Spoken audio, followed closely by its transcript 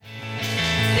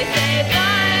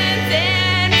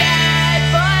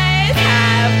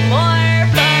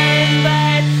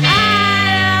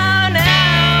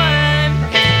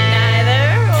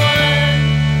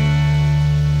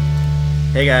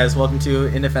Hey guys, welcome to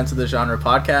In Defense of the Genre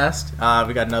podcast.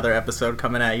 We got another episode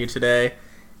coming at you today,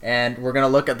 and we're going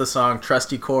to look at the song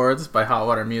Trusty Chords by Hot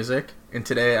Water Music. And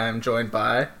today I'm joined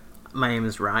by... My name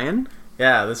is Ryan.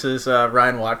 Yeah, this is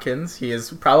Ryan Watkins. He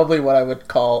is probably what I would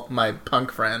call my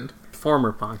punk friend.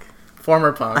 Former punk.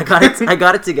 Former punk. I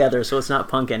got it together, so it's not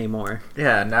punk anymore.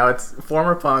 Yeah, now it's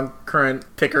former punk, current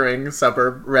Pickering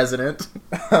suburb resident.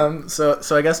 So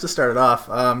I guess to start it off,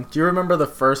 do you remember the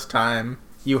first time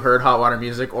you heard Hot Water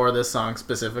Music or this song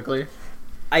specifically?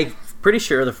 I'm pretty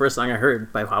sure the first song I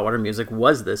heard by Hot Water Music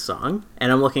was this song,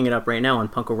 and I'm looking it up right now on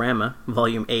Punkorama,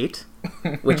 Volume 8,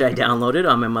 which I downloaded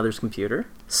on my mother's computer,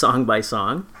 song by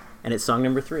song, and it's song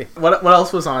number 3. What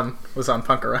else was on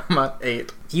Punkorama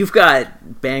 8? You've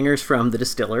got bangers from The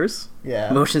Distillers,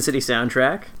 Yeah. Motion City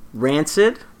Soundtrack,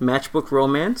 Rancid, Matchbook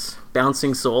Romance,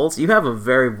 Bouncing Souls. You have a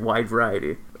very wide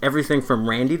variety. Everything from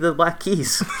Randy to the Black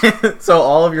Keys. So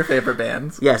all of your favorite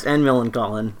bands. Yes, and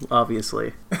Millencolin,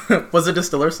 obviously. Was the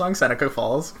Distiller song Seneca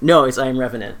Falls? No, it's I Am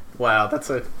Revenant. Wow, that's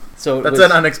an Was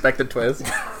unexpected twist.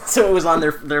 So it was on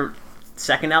their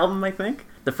second album, I think.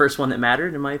 The first one that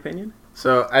mattered, in my opinion.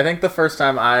 So I think the first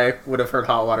time I would have heard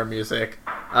Hot Water Music,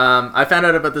 I found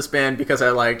out about this band because I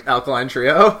liked Alkaline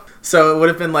Trio. So it would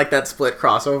have been like that split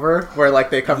crossover where like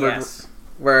they covered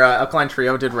where Alkaline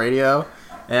Trio did Radio.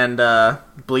 And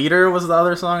Bleeder was the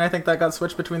other song I think that got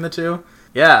switched between the two.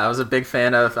 Yeah, I was a big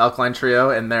fan of Alkaline Trio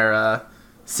and their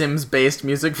Sims-based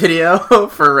music video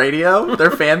for Radio.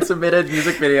 Their fan-submitted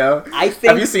music video.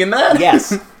 Have you seen that?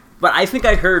 Yes. But I think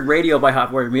I heard Radio by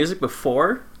Hot Water Music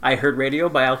before I heard Radio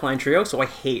by Alkaline Trio, so I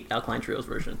hate Alkaline Trio's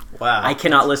version. Wow. I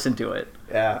cannot listen to it.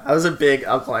 Yeah, I was a big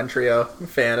Alkaline Trio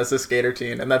fan as a skater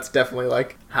teen, and that's definitely,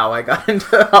 like, how I got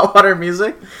into Hot Water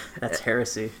Music. That's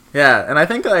heresy. Yeah, and I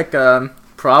think, like,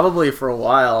 probably for a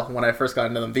while, when I first got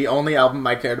into them, the only album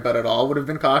I cared about at all would have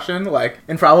been Caution, like,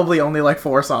 and probably only, like,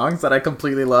 4 songs that I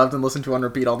completely loved and listened to on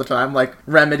repeat all the time, like,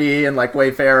 Remedy and, like,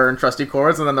 Wayfarer and Trusty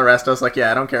Chords, and then the rest I was like, yeah,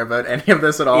 I don't care about any of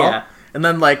this at all. Yeah. And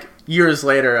then, like, years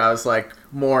later, I was, like,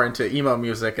 more into emo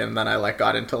music, and then I, like,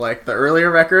 got into, like, the earlier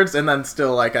records, and then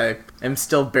still, like, I am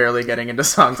still barely getting into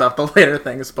songs off the later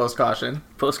things post-Caution.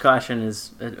 Post-Caution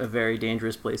is a very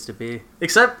dangerous place to be.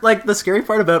 Except, like, the scary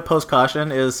part about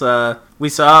post-Caution is, we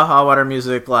saw Hot Water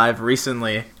Music live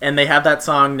recently, and they have that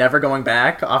song Never Going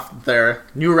Back off their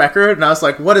new record, and I was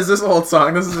like, what is this old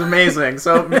song? This is amazing.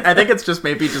 So I think it's just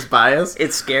maybe just bias.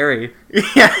 It's scary.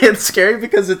 Yeah, it's scary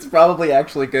because it's probably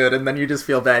actually good, and then you just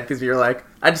feel bad because you're like,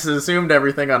 I just assumed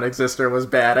everything on Exister was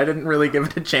bad. I didn't really give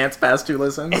it a chance past 2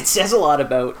 listens. It says a lot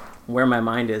about where my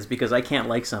mind is, because I can't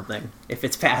like something if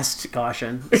it's past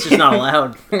Caution. It's just not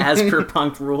allowed, as per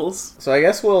punk rules. So I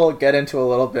guess we'll get into a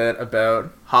little bit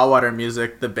about Hot Water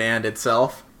Music, the band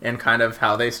itself, and kind of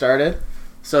how they started.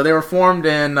 So they were formed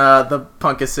in the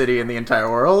punkest city in the entire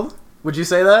world. Would you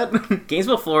say that?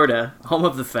 Gainesville, Florida, home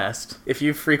of the fest. If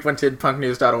you frequented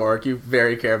punknews.org, you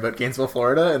very care about Gainesville,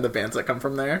 Florida, and the bands that come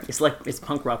from there. It's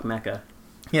punk rock mecca.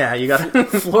 Yeah, you got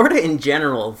Florida in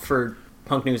general for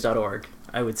punknews.org,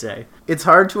 I would say. It's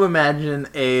hard to imagine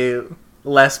a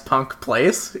less punk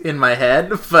place in my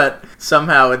head, but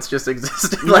somehow it's just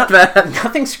existed like that.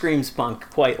 Nothing screams punk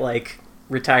quite like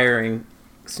retiring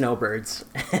snowbirds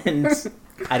and,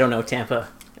 I don't know, Tampa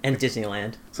and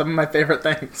Disneyland. Some of my favorite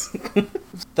things.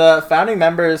 The founding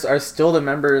members are still the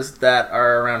members that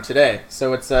are around today.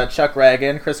 So it's Chuck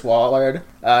Ragan, Chris Wallard,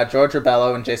 George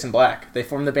Rebello, and Jason Black. They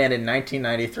formed the band in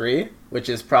 1993, which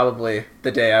is probably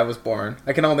the day I was born.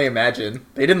 I can only imagine.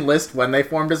 They didn't list when they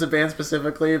formed as a band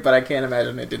specifically, but I can't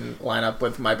imagine it didn't line up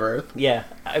with my birth. Yeah,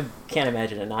 I can't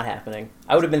imagine it not happening.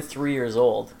 I would have been 3 years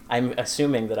old. I'm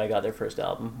assuming that I got their first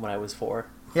album when I was 4.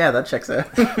 Yeah, that checks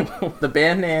out. The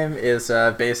band name is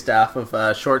based off of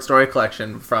a short story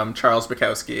collection from Charles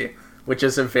Bukowski, which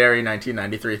is a very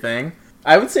 1993 thing.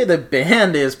 I would say the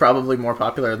band is probably more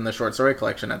popular than the short story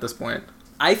collection at this point.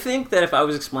 I think that if I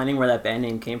was explaining where that band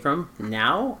name came from,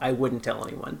 now, I wouldn't tell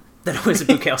anyone that it was a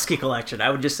Bukowski collection. I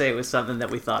would just say it was something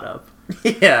that we thought of.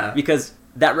 Yeah. Because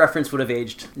that reference would have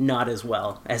aged not as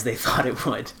well as they thought it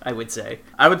would, I would say.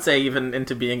 I would say even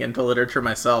into being into literature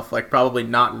myself, like probably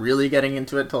not really getting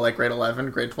into it till like grade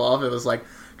 11, grade 12. It was like,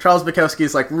 Charles Bukowski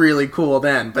is like really cool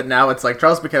then, but now it's like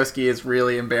Charles Bukowski is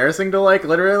really embarrassing to like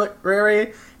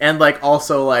literary and like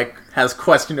also like has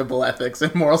questionable ethics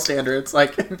and moral standards.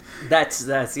 Like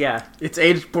that's yeah. It's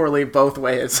aged poorly both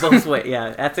ways. Both ways,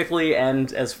 yeah. Ethically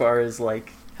and as far as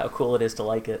like how cool it is to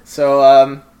like it.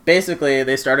 So basically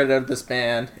they started out this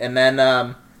band and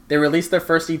then they released their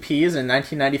first EPs in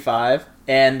 1995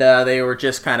 and they were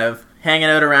just kind of hanging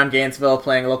out around Gainesville,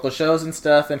 playing local shows and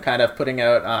stuff, and kind of putting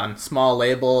out small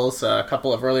labels, a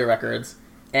couple of early records.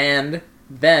 And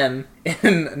Then,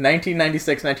 in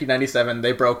 1996, 1997,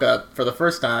 they broke up for the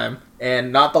first time,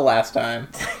 and not the last time.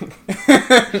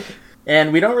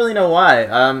 And we don't really know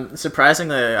why.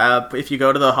 Surprisingly, if you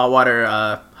go to the Hot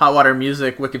Water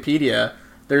Music Wikipedia,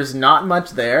 there's not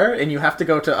much there, and you have to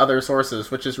go to other sources,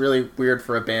 which is really weird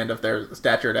for a band of their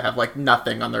stature to have, like,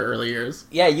 nothing on their early years.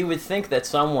 Yeah, you would think that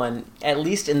someone, at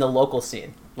least in the local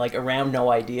scene, like around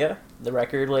No Idea, the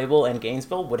record label, and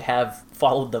Gainesville, would have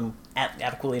followed them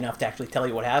adequately enough to actually tell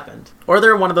you what happened. Or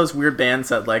they're one of those weird bands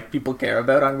that, like, people care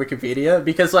about on Wikipedia,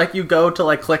 because, like, you go to,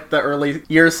 like, click the early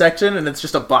years section, and it's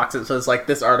just a box that says, like,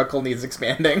 this article needs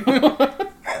expanding.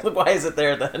 Why is it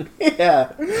there, then?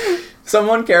 Yeah.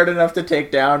 Someone cared enough to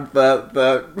take down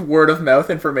the word-of-mouth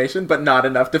information, but not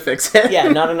enough to fix it. Yeah,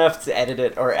 not enough to edit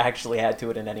it or actually add to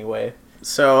it in any way.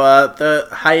 So the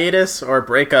hiatus or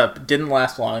breakup didn't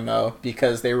last long, though,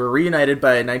 because they were reunited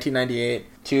by 1998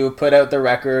 to put out the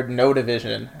record No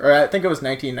Division. Or I think it was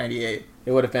 1998.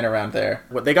 It would have been around there.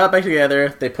 They got back together,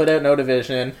 they put out No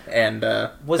Division, and...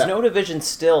 Was No Division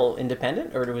still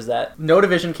independent, or was that... No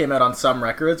Division came out on Some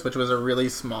Records, which was a really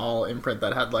small imprint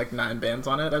that had, like, 9 bands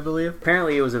on it, I believe.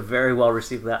 Apparently it was a very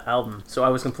well-received album, so I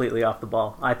was completely off the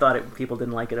ball. I thought people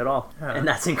didn't like it at all. Yeah. And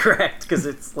that's incorrect, because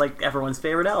it's, like, everyone's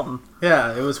favorite album.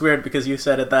 Yeah, it was weird, because you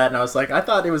said it that, and I was like, I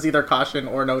thought it was either Caution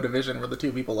or No Division were the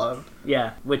two people loved.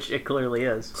 Yeah, which it clearly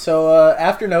is. So,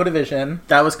 after No Division,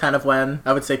 that was kind of when,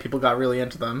 I would say, people got really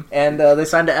into them. And they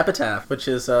signed to Epitaph, which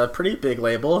is a pretty big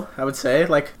label, I would say,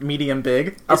 like medium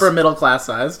big, upper middle class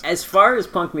sized. As far as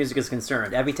punk music is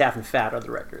concerned, Epitaph and Fat are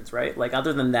the records, right? Like,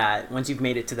 other than that, once you've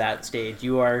made it to that stage,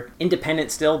 you are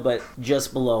independent still, but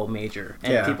just below major.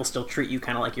 And people still treat you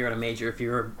kind of like you're at a major if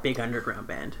you're a big underground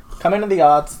band. Coming to the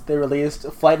aughts, they released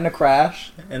Flight in a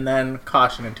Crash, and then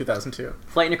Caution in 2002.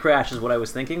 Flight in a Crash is what I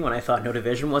was thinking when I thought No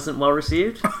Division wasn't well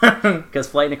received, because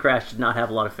Flight in a Crash did not have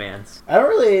a lot of fans. I don't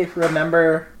really remember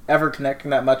ever connecting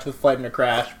that much with Flight in a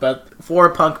Crash, but for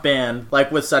a punk band,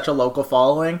 like with such a local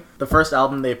following, the first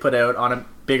album they put out on a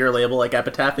bigger label like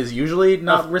Epitaph is usually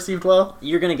not received well.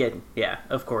 You're gonna get,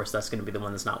 of course, that's gonna be the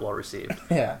one that's not well received.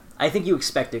 Yeah. I think you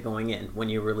expect it going in when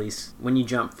you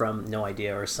jump from No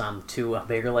Idea or Some to a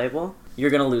bigger label, you're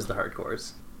gonna lose the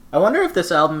hardcores. I wonder if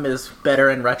this album is better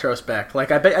in retrospect. Like,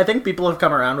 I think people have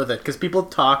come around with it, because people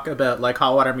talk about, like,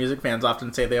 Hot Water Music fans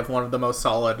often say they have one of the most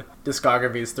solid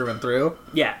discographies through and through.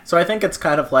 Yeah. So I think it's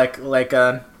kind of like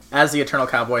As the Eternal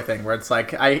Cowboy thing, where it's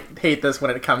like, I hate this when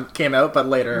it came out, but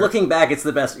later... Looking back, it's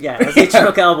the best. Yeah, As the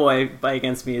Eternal Cowboy by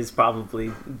Against Me is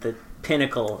probably the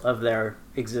pinnacle of their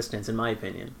existence, in my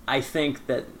opinion. I think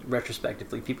that,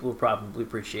 retrospectively, people will probably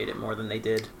appreciate it more than they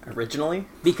did originally,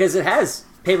 because it has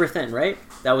Paper Thin, right?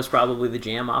 That was probably the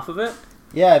jam off of it.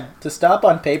 Yeah, to stop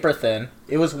on Paper Thin,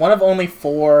 it was one of only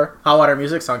 4 Hot Water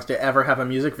Music songs to ever have a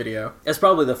music video. That's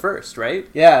probably the first, right?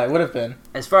 Yeah, it would have been.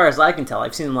 As far as I can tell,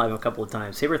 I've seen them live a couple of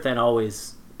times. Paper Thin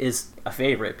always is a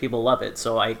favorite. People love it,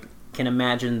 so I can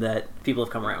imagine that people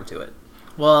have come around to it.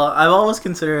 Well, I've always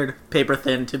considered Paper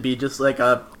Thin to be just like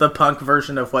the punk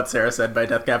version of What Sarah Said by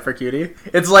Death Cab for Cutie.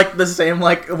 It's like the same,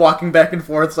 like, walking back and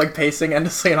forth, like pacing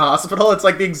endlessly in a hospital. It's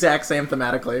like the exact same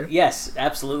thematically. Yes,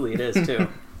 absolutely it is, too.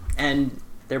 And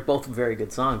they're both very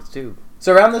good songs, too.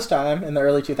 So around this time, in the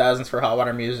early 2000s for Hot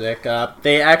Water Music,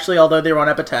 they actually, although they were on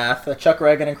Epitaph, Chuck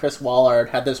Reagan and Chris Wallard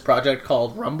had this project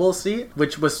called Rumble Seat,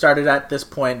 which was started at this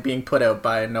point being put out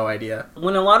by No Idea.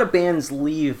 When a lot of bands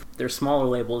leave their smaller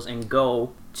labels and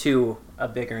go to a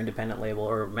bigger independent label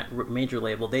or major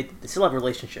label, they still have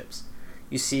relationships.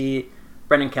 You see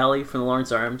Brendan Kelly from the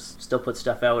Lawrence Arms still puts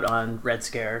stuff out on Red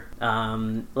Scare. A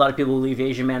lot of people who leave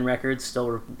Asian Man Records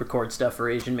still record stuff for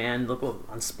Asian Man, look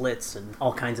on Splits and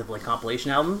all kinds of like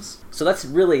compilation albums. So that's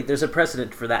really, there's a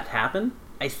precedent for that to happen.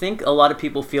 I think a lot of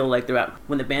people feel like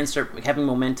when the bands start having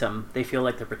momentum, they feel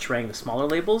like they're betraying the smaller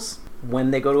labels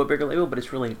when they go to a bigger label, but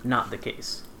it's really not the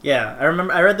case. Yeah,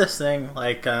 I read this thing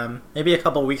like maybe a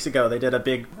couple weeks ago. They did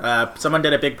someone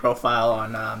did a big profile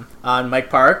on Mike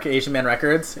Park, Asian Man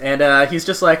Records, and he's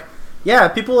just like, yeah,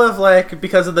 people have, like,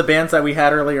 because of the bands that we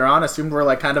had earlier on, assumed we're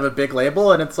like kind of a big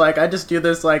label, and it's like I just do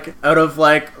this like out of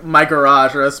like my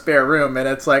garage or a spare room, and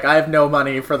it's like I have no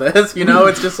money for this, you know.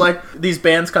 It's just like these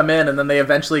bands come in and then they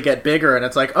eventually get bigger, and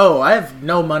it's like, oh, I have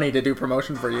no money to do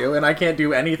promotion for you, and I can't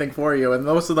do anything for you, and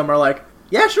most of them are like,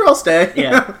 yeah, sure, I'll stay.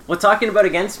 Yeah. Well, talking about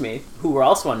Against Me, who were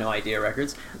also on No Idea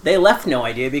Records, they left No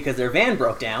Idea because their van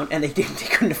broke down and they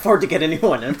couldn't afford to get a new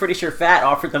one. And I'm pretty sure Fat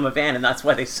offered them a van and that's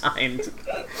why they signed.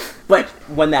 But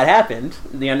when that happened,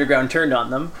 the Underground turned on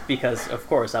them because, of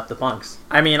course, Up the Punks.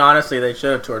 I mean, honestly, they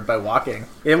should have toured by walking.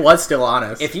 It was still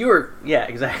honest. If you were... Yeah,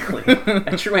 exactly.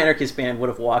 A true anarchist band would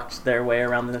have walked their way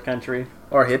around the country.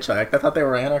 Or hitchhiked. I thought they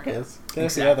were anarchists.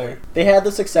 Exactly. They had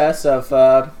the success of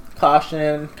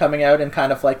Caution coming out in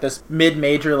kind of like this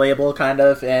mid-major label kind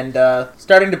of, and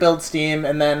starting to build steam,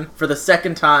 and then for the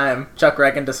second time, Chuck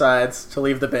Ragan decides to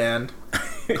leave the band,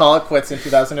 call it quits in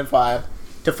 2005,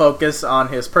 to focus on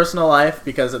his personal life,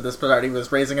 because at this point he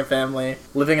was raising a family,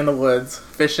 living in the woods,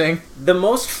 fishing. The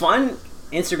most fun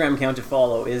Instagram account to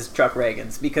follow is Chuck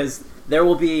Ragan's, because there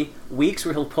will be weeks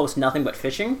where he'll post nothing but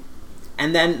fishing,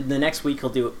 and then the next week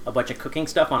he'll do a bunch of cooking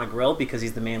stuff on a grill because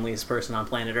he's the manliest person on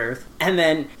planet Earth. And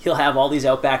then he'll have all these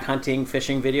outback hunting,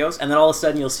 fishing videos, and then all of a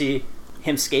sudden you'll see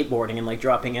him skateboarding and like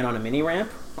dropping in on a mini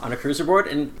ramp on a cruiser board.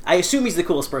 And I assume he's the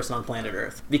coolest person on planet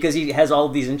Earth because he has all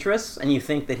of these interests, and you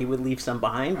think that he would leave some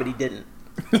behind, but he didn't.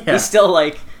 Yeah. He's still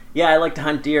like, yeah, I like to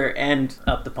hunt deer and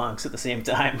Up the Punks at the same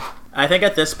time. I think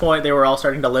at this point they were all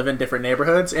starting to live in different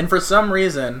neighborhoods, and for some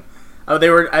reason...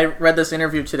 I read this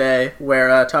interview today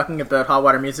where talking about hot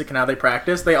water music and how they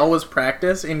practice. They always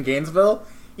practice in Gainesville,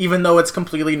 even though it's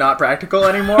completely not practical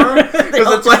anymore.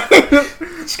 Because it's like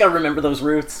just gotta remember those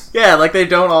roots. Yeah, like they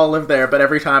don't all live there, but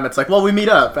every time it's like, well, we meet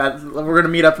up. We're gonna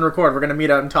meet up and record. We're gonna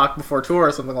meet up and talk before tour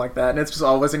or something like that. And it's just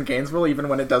always in Gainesville, even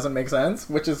when it doesn't make sense,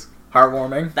 which is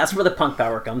heartwarming. That's where the punk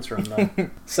power comes from, though.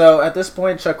 So at this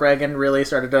point, Chuck Ragan really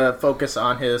started to focus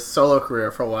on his solo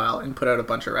career for a while and put out a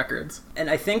bunch of records. And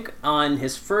I think on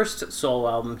his first solo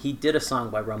album, he did a song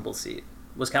by Rumbleseed.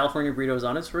 Was California Burritos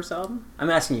on his first album? I'm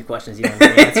asking you questions you don't know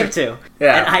the answer to.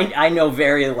 Yeah. And I know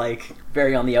very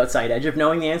on the outside edge of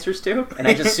knowing the answers to, and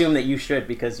I just assume that you should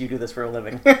because you do this for a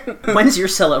living. When's your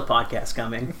sellout podcast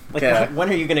coming? When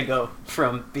are you going to go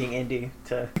from being indie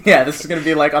to... Yeah, this is going to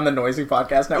be like on the Noisy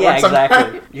Podcast Network. Yeah,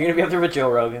 exactly. You're going to be up there with Joe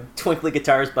Rogan. Twinkly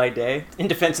guitars by day, in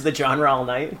defense of the genre all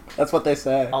night. That's what they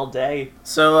say. All day.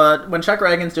 So when Chuck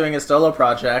Ragan's doing his solo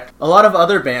project, a lot of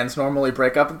other bands normally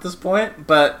break up at this point,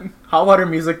 but Hot Water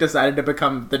Music decided to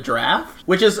become The Draft,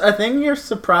 which is a thing you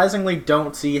surprisingly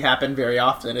don't see happen very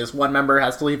often, is one member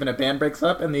has to leave and a band breaks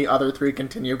up and the other three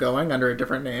continue going under a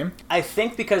different name. I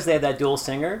think because they have that dual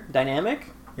singer dynamic,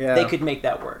 they could make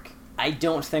that work. I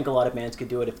don't think a lot of bands could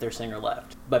do it if their singer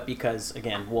left. But because,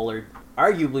 again, Woolard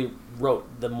arguably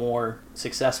wrote the more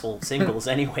successful singles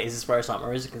anyways as far as Hot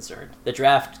Water Music is concerned. The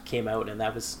Draft came out and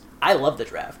that was... I love The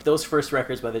Draft. Those first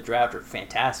records by The Draft are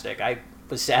fantastic. I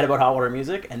was sad about Hot Water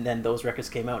Music, and then those records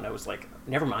came out, and I was like,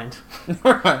 never mind.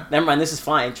 Never mind, this is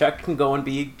fine. Chuck can go and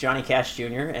be Johnny Cash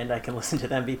Jr., and I can listen to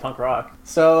them be punk rock.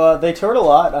 So they toured a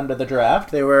lot under The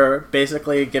Draft. They were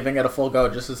basically giving it a full go,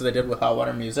 just as they did with Hot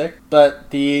Water Music.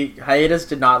 But the hiatus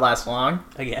did not last long.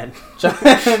 Again. Chuck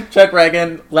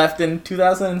Ragan left in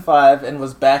 2005 and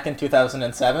was back in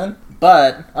 2007.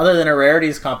 But, other than a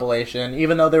Rarities compilation,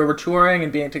 even though they were touring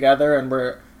and being together and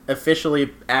were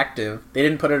officially active, they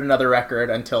didn't put out another record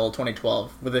until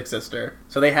 2012 with Exister.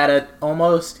 So they had an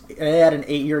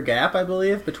 8-year gap, I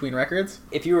believe, between records.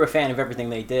 If you were a fan of everything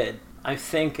they did, I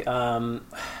think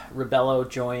Rebello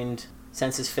joined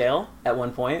Senses Fail at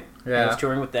one point. Yeah. I was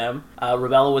touring with them.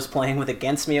 Rebello was playing with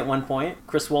Against Me at one point.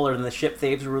 Chris Woolard and the Ship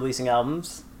Thieves were releasing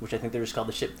albums, which I think they're just called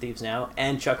the Ship Thieves now.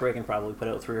 And Chuck Ragan probably put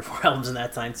out 3 or 4 albums in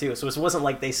that time, too. So it wasn't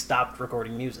like they stopped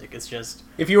recording music. It's just...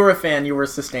 If you were a fan, you were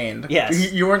sustained.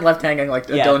 Yes. You weren't left hanging like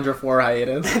a Dillinger 4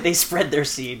 hiatus. They spread their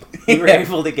seed. You were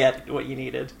able to get what you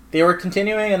needed. They were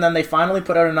continuing, and then they finally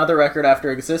put out another record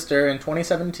after Exister in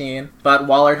 2017, but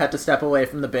Woolard had to step away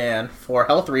from the band for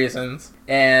health reasons.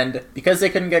 And because they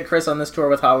couldn't get Chris on this tour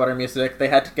with Hot Water Music, they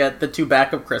had to get the 2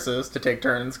 backup Chris's to take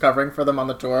turns covering for them on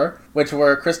the tour, which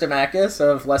were Chris Demakis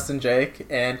of Less Than Jake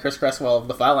and Chris Cresswell of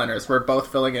the Flatliners, were both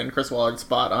filling in Chris Wollard's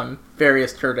spot on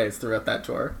various tour dates throughout that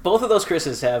tour. Both of those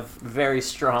Chris's have very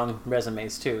strong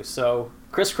resumes, too. So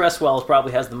Chris Cresswell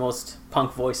probably has the most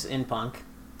punk voice in punk.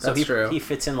 So That's true. He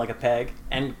fits in like a peg.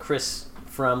 And Chris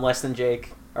from Less Than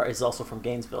Jake is also from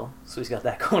Gainesville, so he's got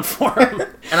that going for him.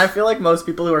 And I feel like most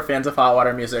people who are fans of Hot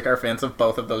Water Music are fans of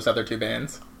both of those other 2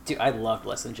 bands. Dude, I loved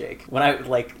Less Than Jake.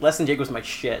 Less Than Jake was my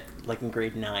shit, in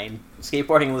grade 9.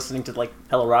 Skateboarding and listening to,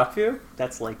 Hello Rockview,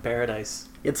 that's, paradise.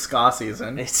 It's ska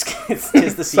season. It's the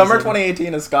season. Summer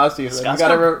 2018 is ska season. Ska's you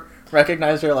gotta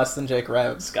recognize your Less Than Jake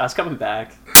route. Ska's coming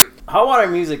back. Hot Water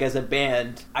Music as a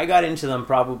band, I got into them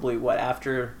probably,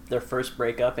 after their first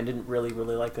breakup, and didn't really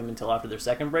like them until after their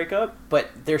second breakup. But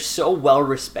they're so well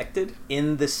respected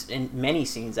in many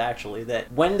scenes, actually,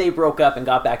 that when they broke up and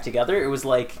got back together, it was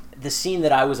like the scene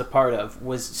that I was a part of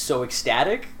was so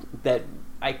ecstatic that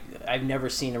I've never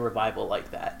seen a revival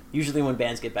like that. Usually when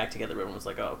bands get back together, everyone was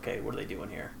like, oh, okay, what are they doing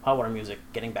here? Hot Water Music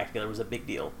getting back together was a big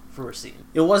deal for a scene.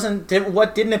 It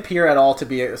what didn't appear at all to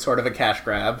be a sort of a cash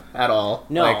grab at all.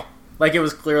 No. Like it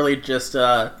was clearly just,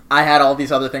 I had all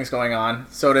these other things going on,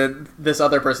 so did this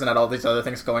other person had all these other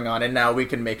things going on, and now we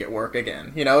can make it work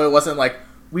again. You know, it wasn't like,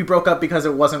 we broke up because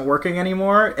it wasn't working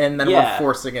anymore, and then we're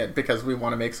forcing it because we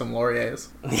want to make some lauriers.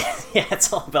 Yeah,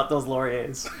 it's all about those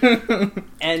lauriers.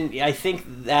 And I think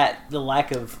that the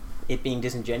lack of it being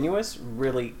disingenuous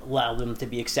really allowed them to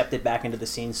be accepted back into the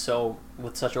scene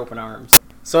with such open arms.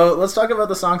 So let's talk about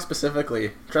the song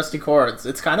specifically, Trusty Chords.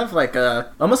 It's kind of like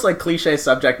almost like cliche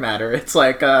subject matter. It's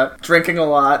like drinking a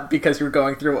lot because you're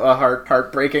going through a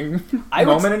heartbreaking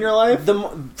moment in your life.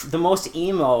 The most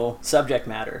emo subject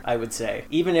matter, I would say,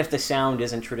 even if the sound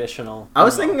isn't traditional. I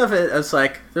was thinking of it as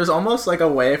like, there's almost like a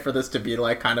way for this to be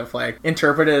like kind of like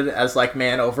interpreted as like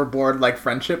Man Overboard, like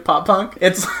friendship pop punk.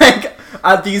 It's like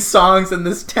these songs in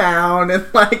this town and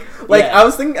like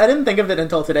I didn't think of it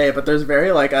until today, but there's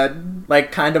very like a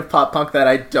kind of pop punk that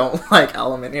I don't like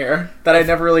element here that I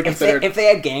never really considered. If they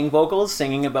had gang vocals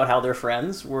singing about how their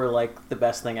friends were like the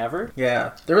best thing ever.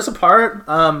 Yeah. There was a part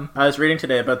I was reading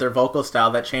today about their vocal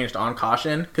style that changed on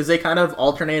Caution, because they kind of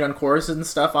alternate on choruses and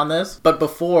stuff on this, but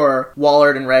before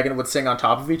Wallard and Reagan would sing on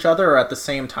top of each other or at the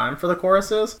same time for the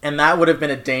choruses, and that would have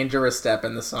been a dangerous step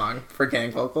in the song for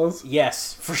gang vocals.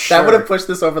 Yes, for sure. That would have pushed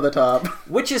this over the top.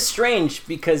 Which is strange,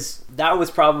 because that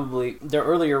was probably their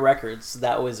earlier records.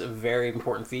 That was a very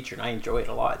important feature, and I enjoy it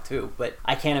a lot too, but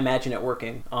I can't imagine it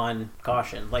working on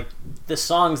Caution. Like, the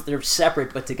songs, they're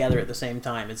separate but together at the same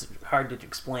time. It's hard to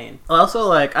explain. Also,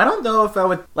 like, I don't know if I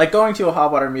would, like, going to a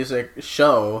Hot Water Music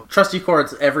show, Trusty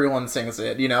Chords, everyone sings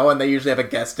it, you know, and they usually have a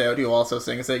guest out who also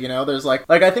sings it, you know. There's like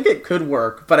I think it could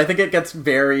work, but I think it gets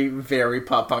very, very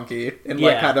pop punky and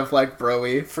like kind of like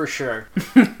bro-y. For sure.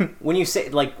 When you say,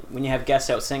 like, when you have guests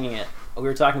out singing it, we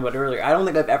were talking about earlier, I don't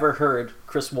think I've ever heard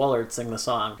Chris Wallard sing the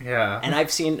song. Yeah. And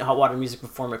I've seen Hot Water Music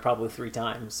perform it probably 3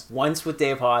 times. Once with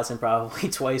Dave Hawes and probably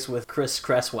twice with Chris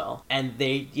Cresswell. And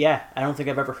I don't think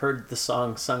I've ever heard the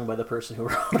song sung by the person who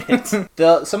wrote it.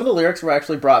 Some of the lyrics were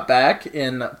actually brought back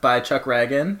by Chuck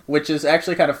Ragan, which is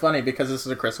actually kind of funny because this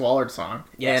is a Chris Wallard song.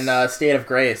 Yes. In State of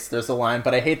Grace, there's a line,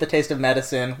 "But I hate the taste of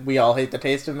medicine, we all hate the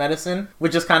taste of medicine,"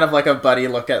 which is kind of like a buddy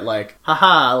look at like,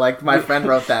 haha, like my friend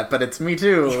wrote that, but it's me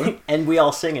too. And we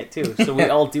all sing it too, so we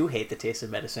all do hate the taste of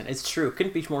medicine. It's true.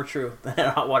 Couldn't be more true than a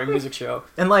Hot Water Music show.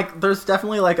 And like, there's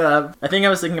definitely like I think I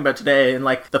was thinking about today, in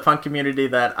like the punk community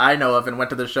that I know of and went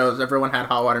to the shows, everyone had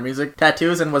Hot Water Music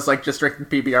tattoos and was like just drinking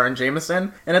PBR and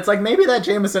Jameson. And it's like, maybe that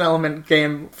Jameson element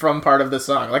came from part of the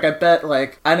song. Like, I bet,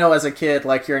 like, I know as a kid,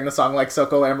 like, hearing the song like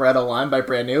Soko Amaretto Lime by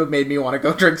Brand New made me want to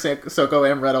go drink Soko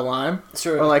Amaretto Lime.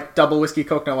 Sure. Or like Double Whiskey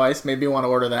Coke No Ice made me want to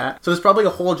order that. So there's probably a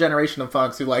whole generation of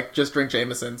punks who like just drink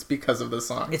Jamesons because of this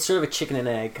song. It's sort of a chicken and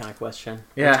egg kind of question.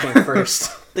 Yeah. Which came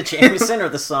first? The Jameson or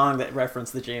the song that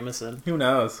referenced the Jameson? Who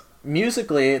knows?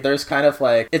 Musically, there's kind of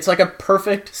like, it's like a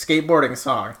perfect skateboarding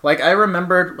song. Like, I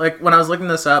remembered, like, when I was looking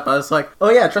this up, I was like, oh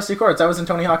yeah, Trusty Chords, that was in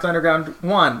Tony Hawk's Underground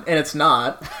 1, and it's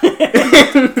not.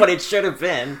 But it should have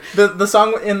been. The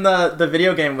song in the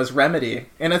video game was Remedy,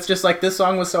 and it's just like, this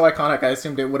song was so iconic, I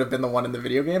assumed it would have been the one in the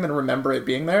video game, and remember it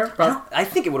being there. I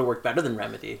think it would have worked better than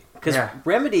Remedy. Because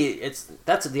Remedy,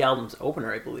 that's the album's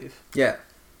opener, I believe. Yeah.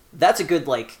 That's a good,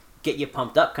 like, get you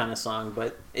pumped up kind of song,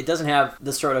 but it doesn't have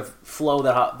the sort of flow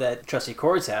that Trusty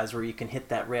Chords has, where you can hit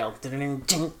that rail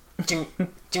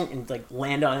and like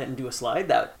land on it and do a slide.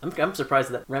 That I'm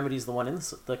surprised that Remedy's the one in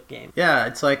the game. Yeah,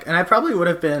 it's like, and I probably would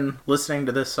have been listening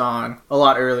to this song a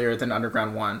lot earlier than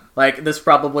Underground 1. Like, this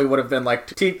probably would have been like,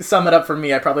 to sum it up for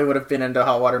me, I probably would have been into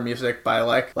Hot Water Music by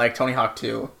like Tony Hawk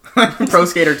 2. Pro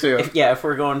Skater 2. If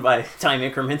we're going by time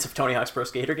increments of Tony Hawk's Pro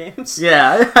Skater games.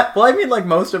 Yeah, well, I mean, like,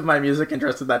 most of my music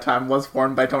interest at that time was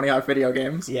formed by Tony Hawk video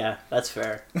games. Yeah, that's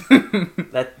fair.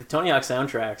 The Tony Hawk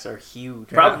soundtracks are huge.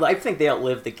 Probably, I think they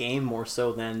outlive the game more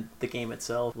so than the game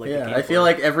itself. Like, yeah, I feel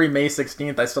like every May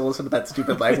 16th I still listen to that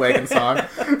stupid Lagwagon song.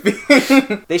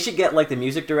 They should get like the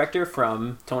music director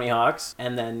from Tony Hawk's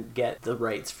and then get the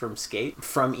rights from Skate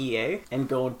from EA and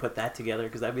go and put that together,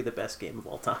 because that'd be the best game of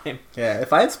all time. Yeah,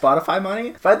 if I had Spotify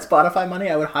money,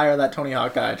 I would hire that Tony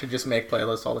Hawk guy to just make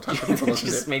playlists all the time for people to listen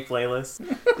to. Just make playlists.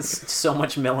 It's so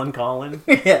much Millen Collin.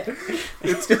 Yeah,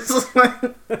 it's just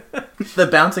like The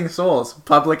Bouncing Souls,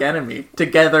 Public Enemy,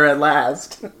 Together at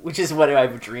Last. Which is what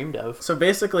I've dreamed of. So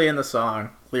basically in the song,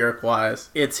 lyric-wise,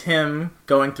 it's him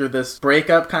going through this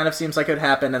breakup, kind of seems like it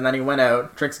happened, and then he went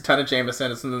out, drinks a ton of Jameson,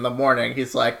 and in the morning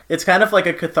he's like, it's kind of like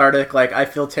a cathartic, like, I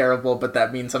feel terrible, but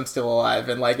that means I'm still alive,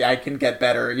 and like, I can get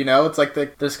better, you know? It's like,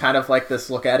 there's kind of like this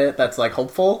look at it that's like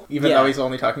hopeful, even though he's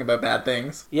only talking about bad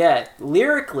things. Yeah,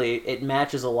 lyrically, it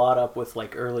matches a lot up with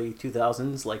like early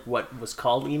 2000s, like what was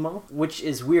called emo, which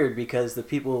is weird because the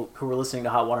people who were listening to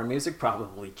Hot Water Music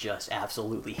probably just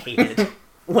absolutely hated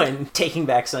when Taking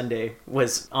Back Sunday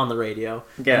was on the radio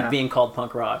and being called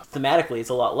punk rock. Thematically, it's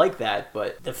a lot like that,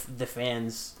 but the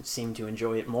fans seem to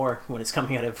enjoy it more when it's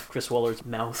coming out of Chris Woller's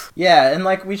mouth. Yeah, and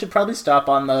like we should probably stop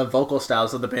on the vocal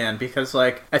styles of the band because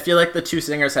like I feel like the two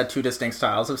singers had two distinct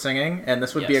styles of singing, and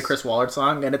this would be a Chris Waller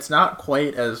song, and it's not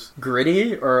quite as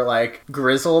gritty or like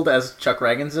grizzled as Chuck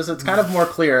Ragan's is. It's kind of more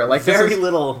clear. Like very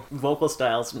little vocal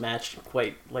styles match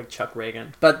quite like Chuck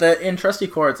Ragan. But in Trusty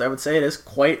Chords, I would say it's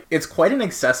quite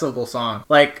an accessible song.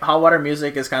 Like Hot Water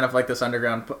Music is kind of like this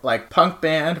underground like punk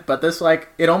band, but this like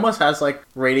it almost has like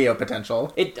radio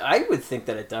potential. I would think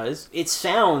that it does. It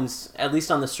sounds, at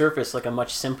least on the surface, like a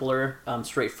much simpler,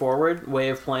 straightforward way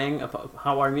of playing a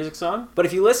Hot Water Music song. But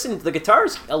if you listen, the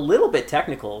guitar's a little bit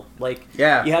technical. Like you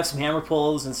have some hammer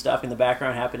pulls and stuff in the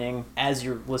background happening as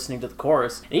you're listening to the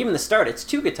chorus. And even the start, it's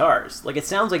two guitars. Like it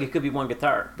sounds like it could be one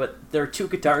guitar, but there are two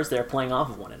guitars there playing off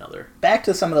of one another. Back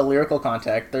to some of the lyrical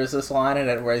content, there's this line in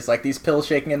it where he's like, these pills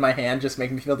shaking in my hand just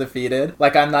make me feel defeated.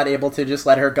 Like I'm not able to just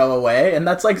let her go away. And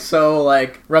that's like so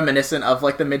like reminiscent of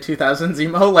like the mid-2000s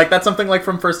emo. Like that's something like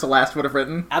From First to Last would have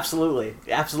written.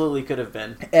 Absolutely could have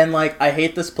been. And like, I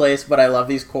hate this place, but I love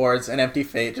these chords, and Empty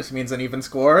Fate just means an even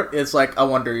score. It's like a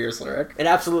Wonder Years lyric. It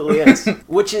absolutely is.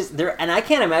 Which is there, and I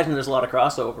can't imagine there's a lot of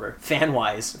crossover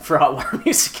fan-wise for Hot Water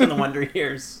Music in the Wonder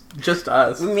Years. Just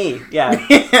us. Me, yeah.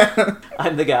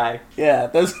 I'm the guy. Yeah,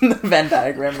 that's the Venn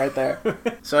diagram right there.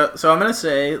 So I'm gonna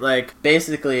say, like,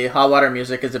 basically, Hot Water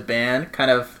Music is a band,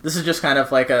 kind of, this is just kind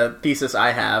of like a thesis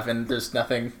I have, and there's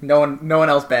nothing, no one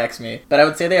else backs me. But I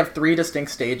would say they have three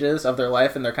distinct stages of their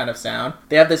life and their kind of sound.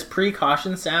 They have this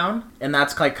pre-caution sound, and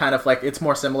that's like kind of like, it's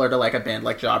more similar to like a band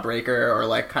like Jawbreaker, or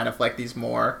like kind of like these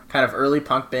more kind of early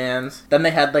punk bands. Then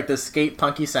they had like this skate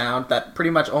punky sound that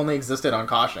pretty much only existed on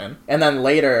Caution. And then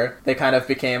later, they kind of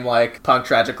became like punk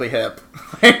tragically hip.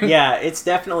 Yeah, it's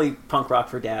definitely punk rock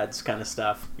for dads kind of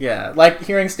stuff. Yeah, like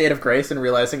hearing State of Grace and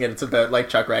realizing it's about like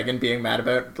Chuck Ragan being mad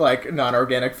about like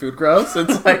non-organic food growth.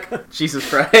 It's like, Jesus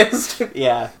Christ.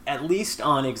 Yeah, at least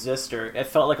on Exister, it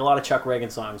felt like a lot of Chuck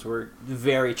Ragan songs were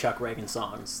very Chuck Ragan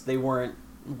songs. They weren't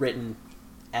written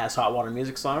as Hot Water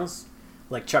Music songs.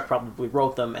 Like Chuck probably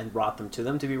wrote them and brought them to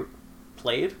them to be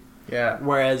played. Yeah.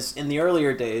 Whereas in the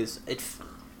earlier days, it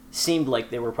seemed like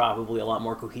they were probably a lot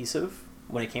more cohesive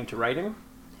when it came to writing.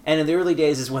 And in the early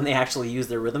days is when they actually used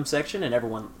their rhythm section and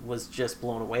everyone was just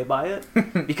blown away by it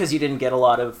because you didn't get a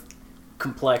lot of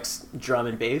complex drum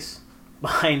and bass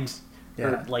behind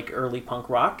like early punk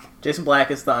rock. Jason Black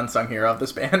is the unsung hero of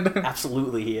this band.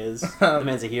 Absolutely he is. The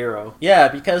man's a hero. Yeah,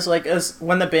 because like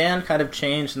when the band kind of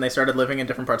changed and they started living in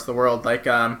different parts of the world, like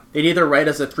they'd either write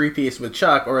as a three-piece with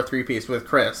Chuck or a three-piece with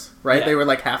Chris, right? Yeah. They were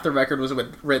like half the record was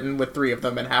written with three of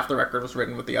them and half the record was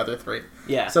written with the other three.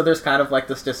 Yeah. So there's kind of like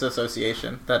this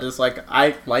disassociation that is like,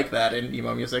 I like that in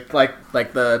emo music. Like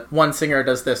the one singer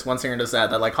does this, one singer does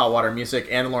that like Hot Water Music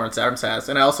and Lawrence Adams has.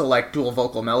 And I also like dual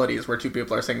vocal melodies where two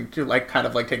people are singing to like kind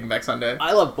of like Taking Back Sunday.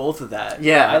 I love both of that.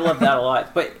 Yeah. I love that a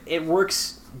lot. But it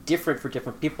works different for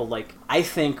different people. Like, I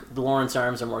think the Lawrence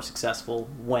Arms are more successful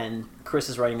when Chris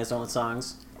is writing his own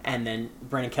songs and then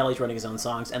Brandon Kelly's writing his own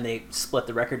songs and they split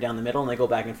the record down the middle and they go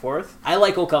back and forth. I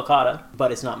like O Calcutta, but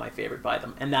it's not my favorite by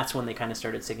them. And that's when they kind of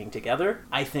started singing together.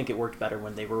 I think it worked better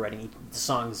when they were writing the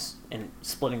songs and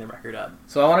splitting the record up.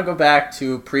 So I want to go back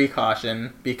to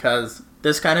Precaution because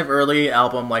this kind of early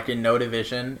album, like in No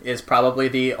Division, is probably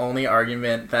the only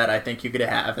argument that I think you could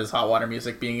have as Hot Water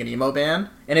Music being an emo band.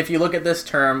 And if you look at this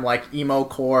term, like emo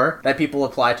core, that people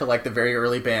apply to like the very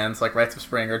early bands, like Rites of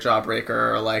Spring or Jawbreaker,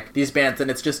 or like these bands, and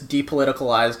it's just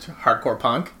depoliticalized hardcore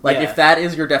punk. Like if that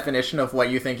is your definition of what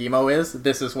you think emo is,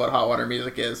 this is what Hot Water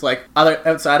Music is. Like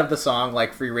outside of the song,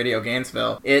 like Free Radio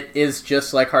Gainesville, it is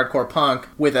just like hardcore punk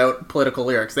without political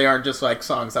lyrics. They aren't just like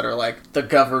songs that are like, the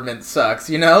government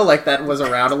sucks, you know? Like that was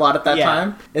around a lot at that Yeah.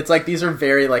 time. It's like these are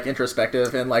very like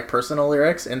introspective and like personal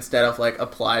lyrics instead of like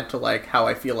applied to like how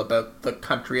I feel about the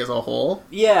country as a whole.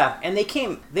 Yeah, and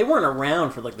they weren't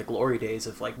around for like the glory days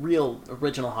of like real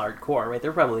original hardcore, right?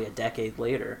 They're probably a decade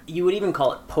later. You would even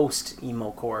call it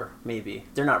post-emo core, maybe.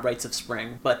 They're not Rites of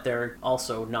Spring, but they're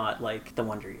also not like the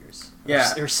Wonder Years.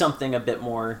 Yeah. There's something a bit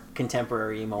more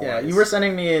contemporary emo. Yeah, you were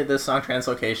sending me this song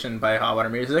Translocation by Hot Water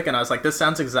Music, and I was like, this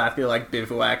sounds exactly like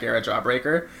Bivouac era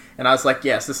Jawbreaker. And I was like,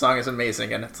 yes, this song is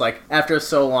amazing. And it's like, after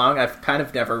so long, I've kind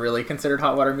of never really considered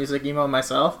Hot Water Music emo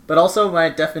myself. But also my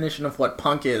definition of what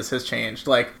punk is has changed.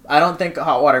 Like, I don't think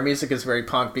Hot Water Music is very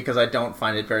punk because I don't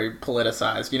find it very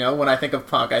politicized. You know, when I think of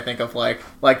punk, I think of like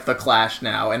The Clash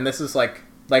now. And this is like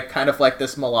kind of like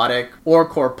this melodic or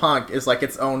core punk is like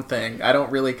its own thing. I don't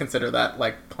really consider that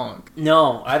like punk.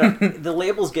 No, I don't. The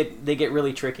labels get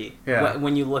really tricky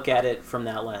when you look at it from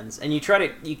that lens, and you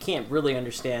can't really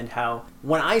understand how.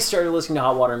 When I started listening to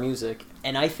Hot Water Music,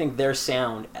 and I think their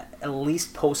sound, at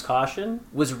least post Caution,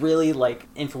 was really like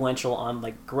influential on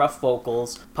like gruff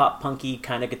vocals, pop punky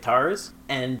kind of guitars,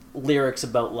 and lyrics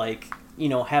about like, you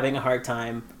know, having a hard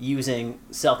time using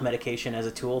self-medication as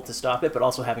a tool to stop it, but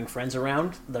also having friends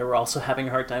around that are also having a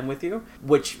hard time with you,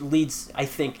 which leads, I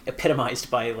think,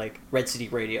 epitomized by, like, Red City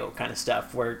Radio kind of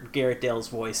stuff, where Garrett Dale's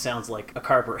voice sounds like a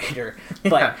carburetor,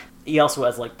 but he also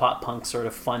has, like, pop-punk sort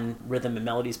of fun rhythm and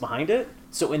melodies behind it.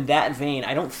 So in that vein,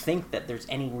 I don't think that there's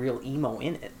any real emo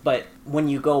in it. But when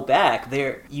you go back,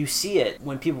 there you see it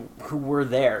when people who were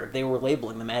there, they were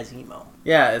labeling them as emo.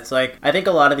 Yeah, it's like, I think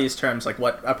a lot of these terms, like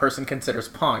what a person considers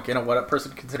punk, you know, what a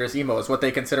person considers emo is what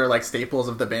they consider like staples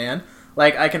of the band.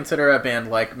 Like, I consider a band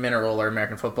like Mineral or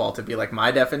American Football to be like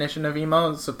my definition of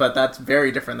emo, but that's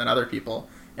very different than other people.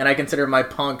 And I consider my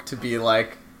punk to be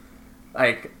like,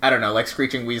 I don't know, like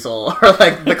Screeching Weasel or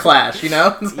like The Clash, you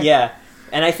know? Yeah.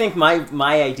 And I think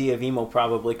my idea of emo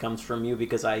probably comes from you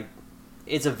because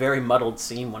it's a very muddled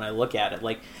scene when I look at it.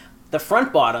 Like, the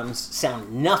Front Bottoms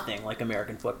sound nothing like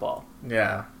American Football.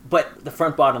 Yeah. But the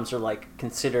Front Bottoms are, like,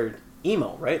 considered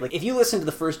emo, right? Like, if you listen to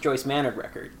the first Joyce Maynard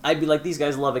record, I'd be like, these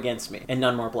guys Love Against Me and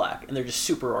None More Black, and they're just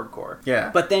super hardcore.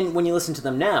 Yeah. But then when you listen to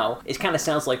them now, it kind of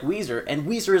sounds like Weezer, and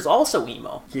Weezer is also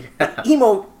emo. Yeah. But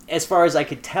emo, as far as I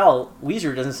could tell,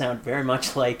 Weezer doesn't sound very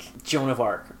much like Joan of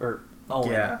Arc or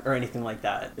Owen or anything like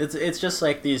that. It's just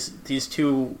like these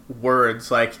two words,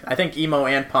 like I think emo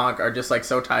and punk are just like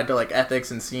so tied to like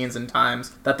ethics and scenes and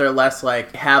times that they're less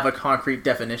like have a concrete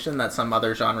definition that some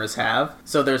other genres have.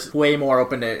 So there's way more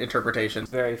open to interpretation.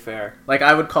 Very fair. Like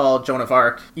I would call Joan of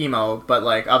Arc emo, but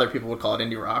like other people would call it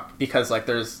indie rock because like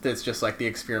it's just like the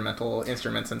experimental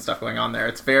instruments and stuff going on there.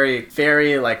 It's very,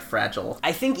 very like fragile.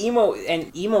 I think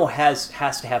emo has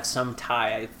to have some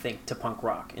tie, I think, to punk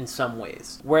rock in some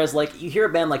ways. Whereas like you hear a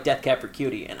band like Death Cab for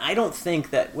Cutie, and I don't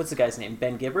think that... What's the guy's name?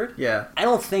 Ben Gibbard? Yeah. I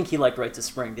don't think he liked Rites of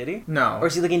Spring, did he? No. Or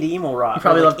is he like into emo rock? He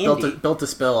probably like loved Built to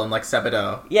Spill and like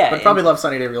Sebadoh. Yeah. But probably loved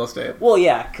Sunny Day Real Estate. Well,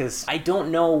 yeah, because I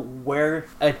don't know where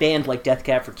a band like Death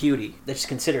Cab for Cutie, that's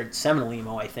considered seminal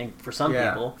emo, I think, for some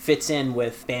people, fits in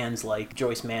with bands like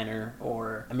Joyce Manor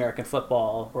or American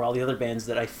Football or all the other bands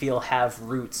that I feel have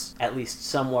roots at least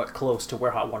somewhat close to where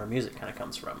Hot Water Music kind of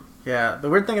comes from. Yeah, the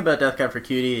weird thing about Death Cab for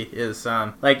Cutie is,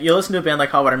 like, you listen to a band like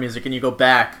Hot Water Music and you go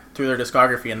back through their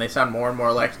discography and they sound more and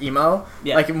more like emo.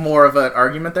 Yeah. Like, more of an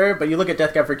argument there. But you look at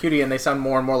Death Cab for Cutie and they sound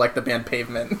more and more like the band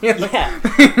Pavement. Yeah.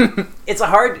 It's a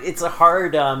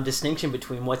hard distinction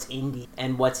between what's indie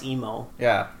and what's emo.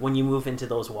 Yeah. When you move into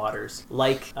those waters.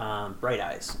 Like Bright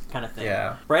Eyes kind of thing.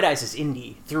 Yeah. Bright Eyes is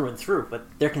indie through and through, but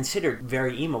they're considered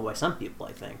very emo by some people,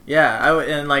 I think. Yeah,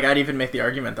 I'd even make the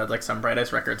argument that, like, some Bright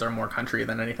Eyes records are more country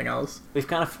than anything else. We've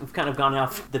kind of gone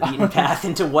off the beaten path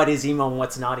into what is emo and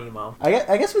what's not emo.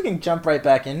 I guess we can jump right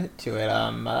back into it.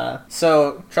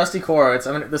 So Trusty Chords.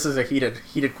 I mean, this is a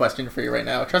heated question for you right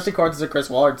now. Trusty Chords is a Chris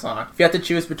Wallard song. If you had to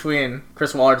choose between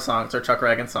Chris Wallard songs or Chuck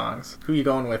Ragan songs, who are you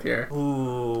going with here?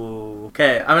 Ooh.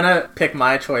 Okay, I'm gonna pick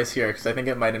my choice here because I think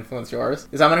it might influence yours.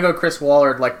 I'm gonna go Chris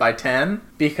Wallard like by 10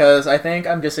 because I think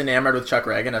I'm just enamored with Chuck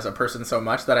Ragan as a person so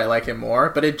much that I like him more.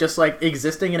 But it just like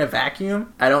existing in a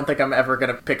vacuum, I don't think I'm ever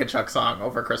gonna pick a Chuck song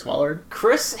over Chris Wallard.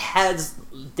 Chris has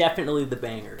definitely the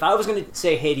banger. If I was gonna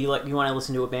say, hey, do you want to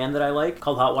listen to a band that I like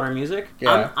called Hot Water Music?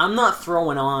 Yeah. I'm not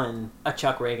throwing on a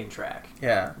Chuck Ragan track.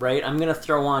 Yeah. Right? I'm gonna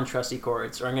throw on Trusty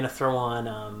Chords, or I'm gonna throw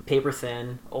on Paper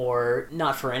Thin, or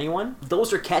Not For Anyone.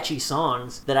 Those are catchy songs.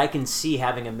 songs that I can see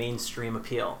having a mainstream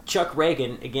appeal. Chuck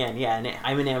Ragan, again, yeah, and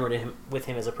I'm enamored with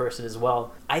him as a person as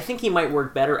well. I think he might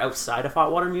work better outside of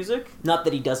Hot Water Music. Not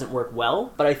that he doesn't work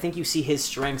well, but I think you see his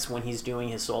strengths when he's doing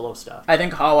his solo stuff. I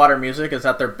think Hot Water Music is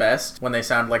at their best when they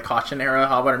sound like Caution era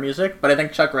Hot Water Music, but I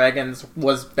think Chuck Ragan's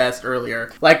was best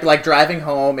earlier. Like Driving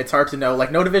Home, It's Hard to Know.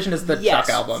 Like No Division is the Chuck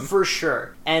album. For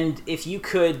sure. And if you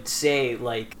could say,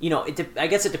 like, you know, I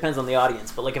guess it depends on the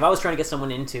audience, but like if I was trying to get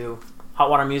someone into Hot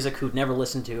Water Music who'd never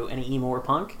listened to any emo or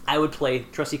punk, I would play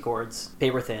Trusty Chords,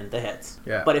 Paper Thin, the hits.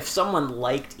 Yeah. But if someone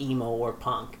liked emo or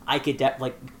punk, I could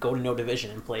go to No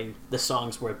Division and play the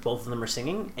songs where both of them are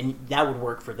singing, and that would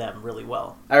work for them really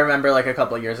well. I remember like a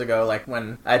couple of years ago, like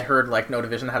when I'd heard like No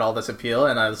Division had all this appeal,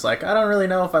 and I was like, I don't really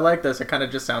know if I like this. It kind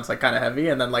of just sounds like kind of heavy.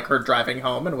 And then like heard Driving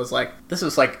Home and was like, this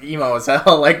is like emo as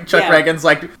hell. Like Chuck Ragan's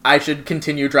like, I should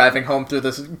continue driving home through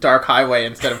this dark highway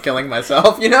instead of killing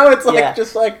myself. You know, it's like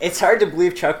just like it's hard to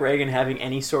believe Chuck Ragan having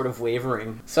any sort of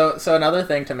wavering. So another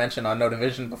thing to mention on No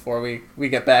Division before we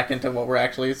get back into what we're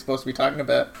actually supposed to be talking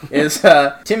about is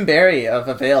Tim Barry of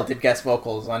Avail did guest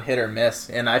vocals on Hit or Miss,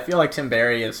 and I feel like Tim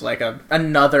Barry is like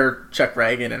another Chuck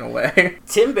Ragan in a way.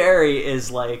 Tim Barry is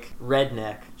like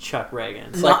redneck Chuck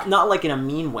Ragan. Not like in a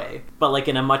mean way, but like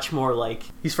in a much more like...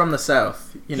 He's from the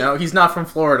South, you know? He's not from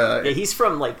Florida. Yeah, he's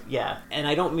from like, and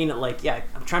I don't mean it like,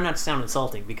 I'm trying not to sound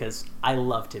insulting because I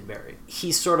love Tim Barry.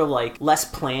 He's sort of like less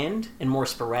planned and more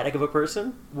sporadic of a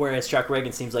person, whereas Chuck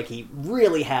Ragan seems like he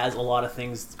really has a lot of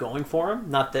things going for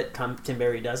him. Not that Tim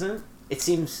Barry doesn't. It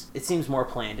seems more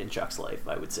planned in Chuck's life,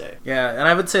 I would say. Yeah, and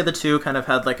I would say the two kind of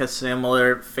had like a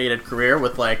similar fated career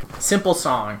with like Simple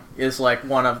Song is like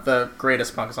one of the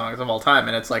greatest punk songs of all time,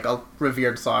 and it's like a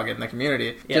revered song in the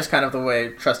community. Yeah. Just kind of the way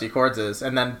Trusty Chords is.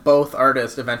 And then both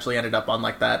artists eventually ended up on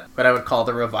like that, what I would call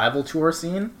the revival tour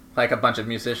scene. Like a bunch of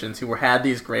musicians who had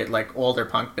these great like older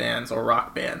punk bands or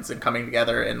rock bands and coming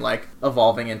together and like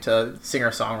evolving into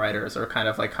singer-songwriters or kind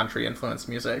of like country influenced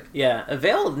music. Yeah,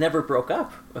 Avail never broke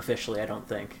up officially, I don't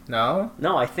think. No,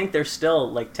 I think they're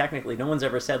still like technically no one's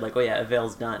ever said like, oh yeah,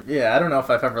 Avail's done. Yeah, I don't know if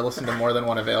I've ever listened to more than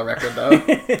one Avail record though.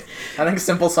 I think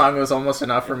Simple Song was almost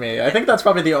enough for me. I think that's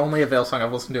probably the only Avail song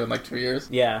I've listened to in like 2 years.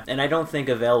 Yeah, and I don't think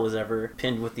Avail was ever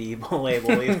pinned with the emo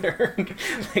label either.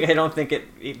 Like I don't think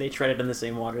they treaded in the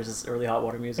same waters as early Hot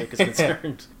Water Music is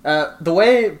concerned. The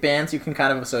way bands you can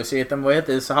kind of associate them with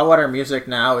is Hot Water Music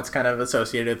now, it's kind of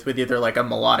associated with either like a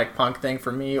melodic punk thing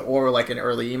for me or like an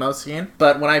early emo scene.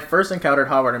 But when I first encountered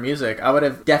Hot Water Music, I would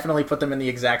have definitely put them in the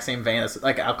exact same vein as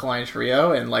like Alkaline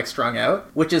Trio and like Strung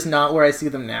Out, which is not where I see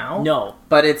them now. No.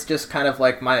 But it's just kind of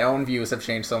like my own views have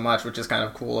changed so much, which is kind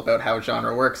of cool about how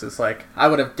genre works. It's like, I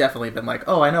would have definitely been like,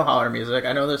 oh, I know Hot Water Music,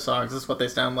 I know their songs, this is what they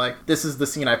sound like, this is the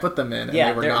scene I put them in, and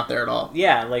they were not there at all.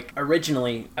 Yeah, like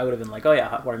originally I would have been like, oh yeah,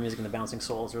 Hot Water Music and the Bouncing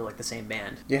Souls are like the same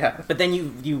band. Yeah. But then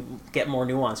you get more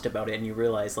nuanced about it and you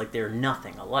realize like they're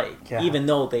nothing alike. Yeah. Even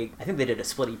though I think they did a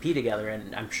split EP together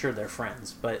and I'm sure they're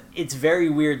friends. But it's very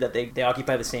weird that they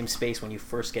occupy the same space when you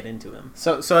first get into them.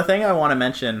 So a thing I want to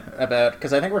mention about,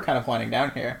 because I think we're kind of winding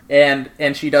down here, and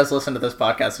she does listen to this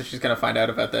podcast, so she's going to find out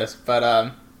about this,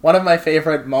 but one of my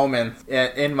favorite moments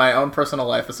in my own personal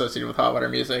life associated with Hot Water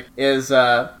Music is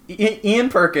Ian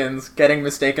Perkins getting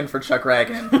mistaken for Chuck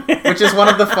Ragan, which is one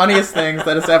of the funniest things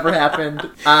that has ever happened.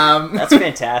 That's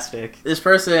fantastic. This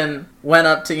person went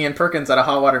up to Ian Perkins at a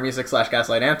Hot Water Music /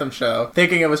 Gaslight Anthem show,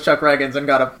 thinking it was Chuck Ragan's, and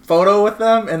got a photo with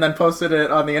them, and then posted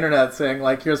it on the internet saying,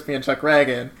 like, here's me and Chuck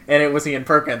Ragan, and it was Ian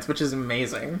Perkins, which is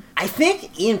amazing. I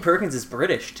think Ian Perkins is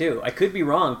British, too. I could be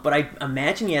wrong, but I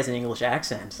imagine he has an English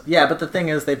accent. Yeah, but the thing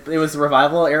is, it was a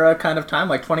revival era kind of time,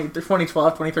 like 2012,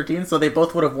 2013, so they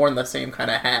both would have worn the same kind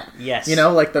of hat. Yes. You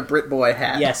know, like the Brit Boy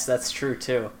hat. Yes, that's true,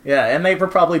 too. Yeah, and they were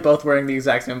probably both wearing the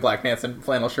exact same black pants and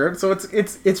flannel shirt, so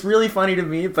it's really funny to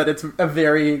me, but it's a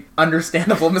very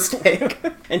understandable mistake.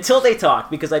 Until they talk,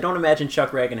 because I don't imagine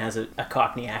Chuck Ragan has a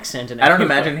Cockney accent. I don't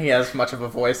imagine he has much of a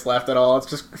voice left at all. It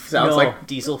just sounds like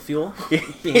diesel fuel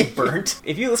being burnt.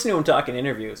 If you listen to him talk in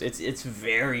interviews, it's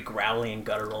very growly and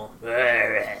guttural.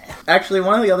 Actually,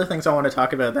 one of the other things I want to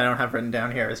talk about that I don't have written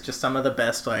down here is just some of the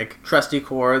best like Trusty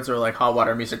Chords or like Hot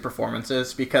Water Music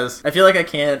performances, because I feel like I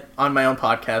can't on my own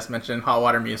podcast mention Hot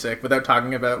Water Music without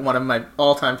talking about one of my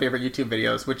all-time favorite YouTube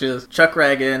videos, which is Chuck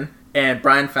Ragan and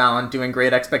Brian Fallon doing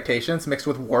Great Expectations mixed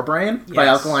with Warbrain by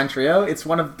Alkaline Trio. It's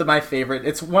one of my favorite.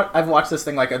 I've watched this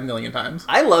thing like a million times.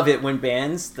 I love it when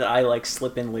bands that I like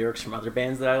slip in lyrics from other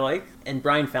bands that I like. And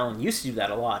Brian Fallon used to do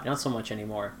that a lot. Not so much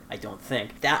anymore, I don't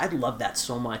think. I love that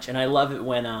so much. And I love it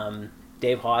when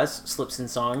Dave Hawes slips in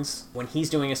songs. When he's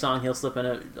doing a song, he'll slip in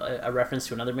a reference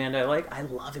to another band I like. I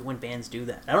love it when bands do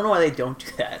that. I don't know why they don't do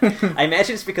that. I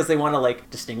imagine it's because they want to like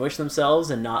distinguish themselves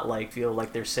and not like feel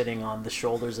like they're sitting on the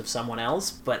shoulders of someone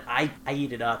else. But I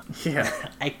eat it up. Yeah.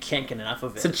 I can't get enough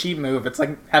of it. It's a cheap move. It's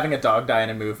like having a dog die in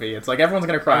a movie. It's like everyone's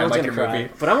gonna cry in like your movie.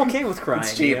 But I'm okay with crying.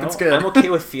 It's cheap. You know? It's good. I'm okay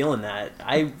with feeling that.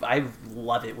 I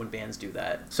love it when bands do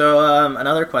that. So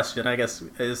another question, I guess,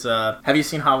 is have you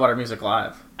seen Hot Water Music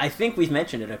live? I think we've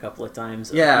mentioned it a couple of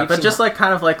times. Yeah, but just like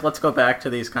kind of like let's go back to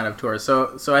these kind of tours.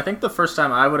 So I think the first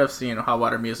time I would have seen Hot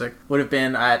Water Music would have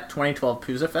been at 2012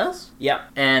 Pooza Fest. Yep.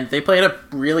 And they played a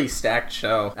really stacked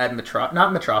show at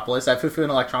not Metropolis, at Fufu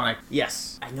and Electronic.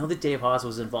 Yes. I know that Dave Hawes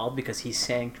was involved because he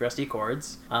sang Trusty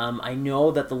Chords. I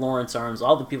know that the Lawrence Arms,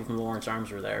 all the people from the Lawrence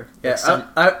Arms were there.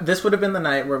 Yeah, this would have been the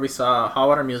night where we saw Hot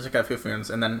Water Music at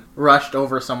Fufu's and then rushed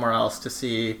over somewhere else to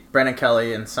see Brendan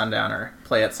Kelly and Sundowner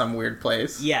play at some weird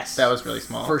place. Yes. That was really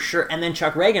small. For sure. And then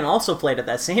Chuck Reagan also played at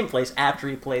that same place after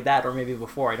he played that, or maybe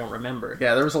before, I don't remember.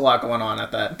 Yeah, there was a lot going on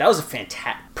at that. That was a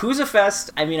fantastic... Pooza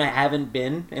Fest, I mean, I haven't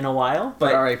been in a while,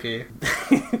 but... R.I.P.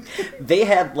 They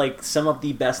had, like, some of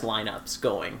the best lineups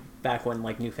going back when,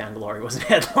 like, Newfound Glory wasn't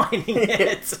headlining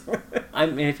it. I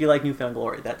mean, if you like Newfound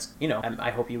Glory, that's, you know,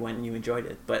 I hope you went and you enjoyed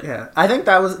it, but... Yeah, I think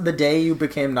that was the day you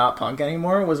became not punk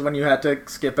anymore, was when you had to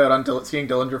skip out on seeing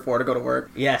Dillinger 4 to go to work.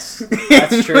 Yes,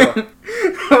 that's true.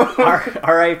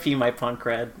 R.I.P. my punk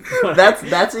cred.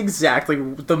 That's exactly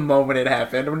the moment it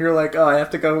happened, when you're like, oh, I have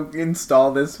to go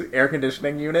install this air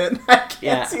conditioning unit. I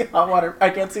can't see hot water. I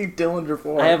can't see Dillinger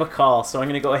 4. I have a call, so I'm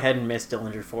going to go ahead and miss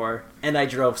Dillinger 4. And I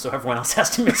drove, so everyone else has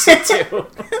to miss it too.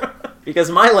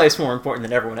 Because my life's more important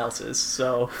than everyone else's,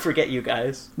 so forget you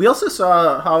guys. We also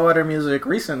saw Hot Water Music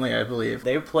recently, I believe.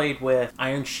 They played with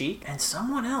Iron Sheik and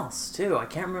someone else, too. I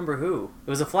can't remember who. It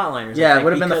was the Flatliners. Yeah, it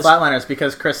would have been the Flatliners,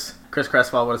 because Chris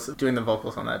Cresswell was doing the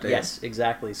vocals on that day. Yes,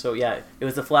 exactly. So, yeah, it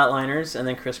was the Flatliners, and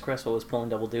then Chris Cresswell was pulling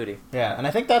double duty. Yeah, and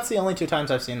I think that's the only 2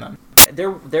 times I've seen them.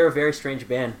 They're a very strange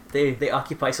band. They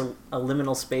occupy a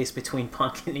liminal space between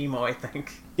punk and emo, I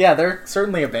think. Yeah, they're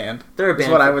certainly a band. They're a band.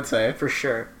 That's what I would say. For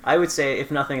sure. I would say, if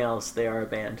nothing else, they are a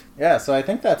band. Yeah, so I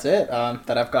think that's it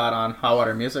that I've got on Hot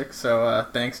Water Music. So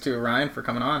thanks to Ryan for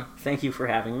coming on. Thank you for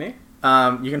having me.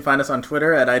 You can find us on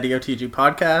Twitter at IDOTG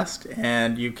Podcast,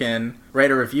 and you can write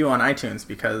a review on iTunes,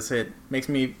 because it makes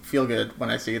me feel good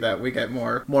when I see that we get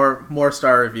more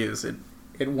star reviews.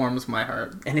 It warms my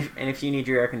heart. And if you need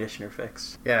your air conditioner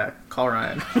fixed. Yeah, call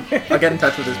Ryan. I'll get in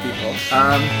touch with his people.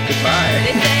 Goodbye.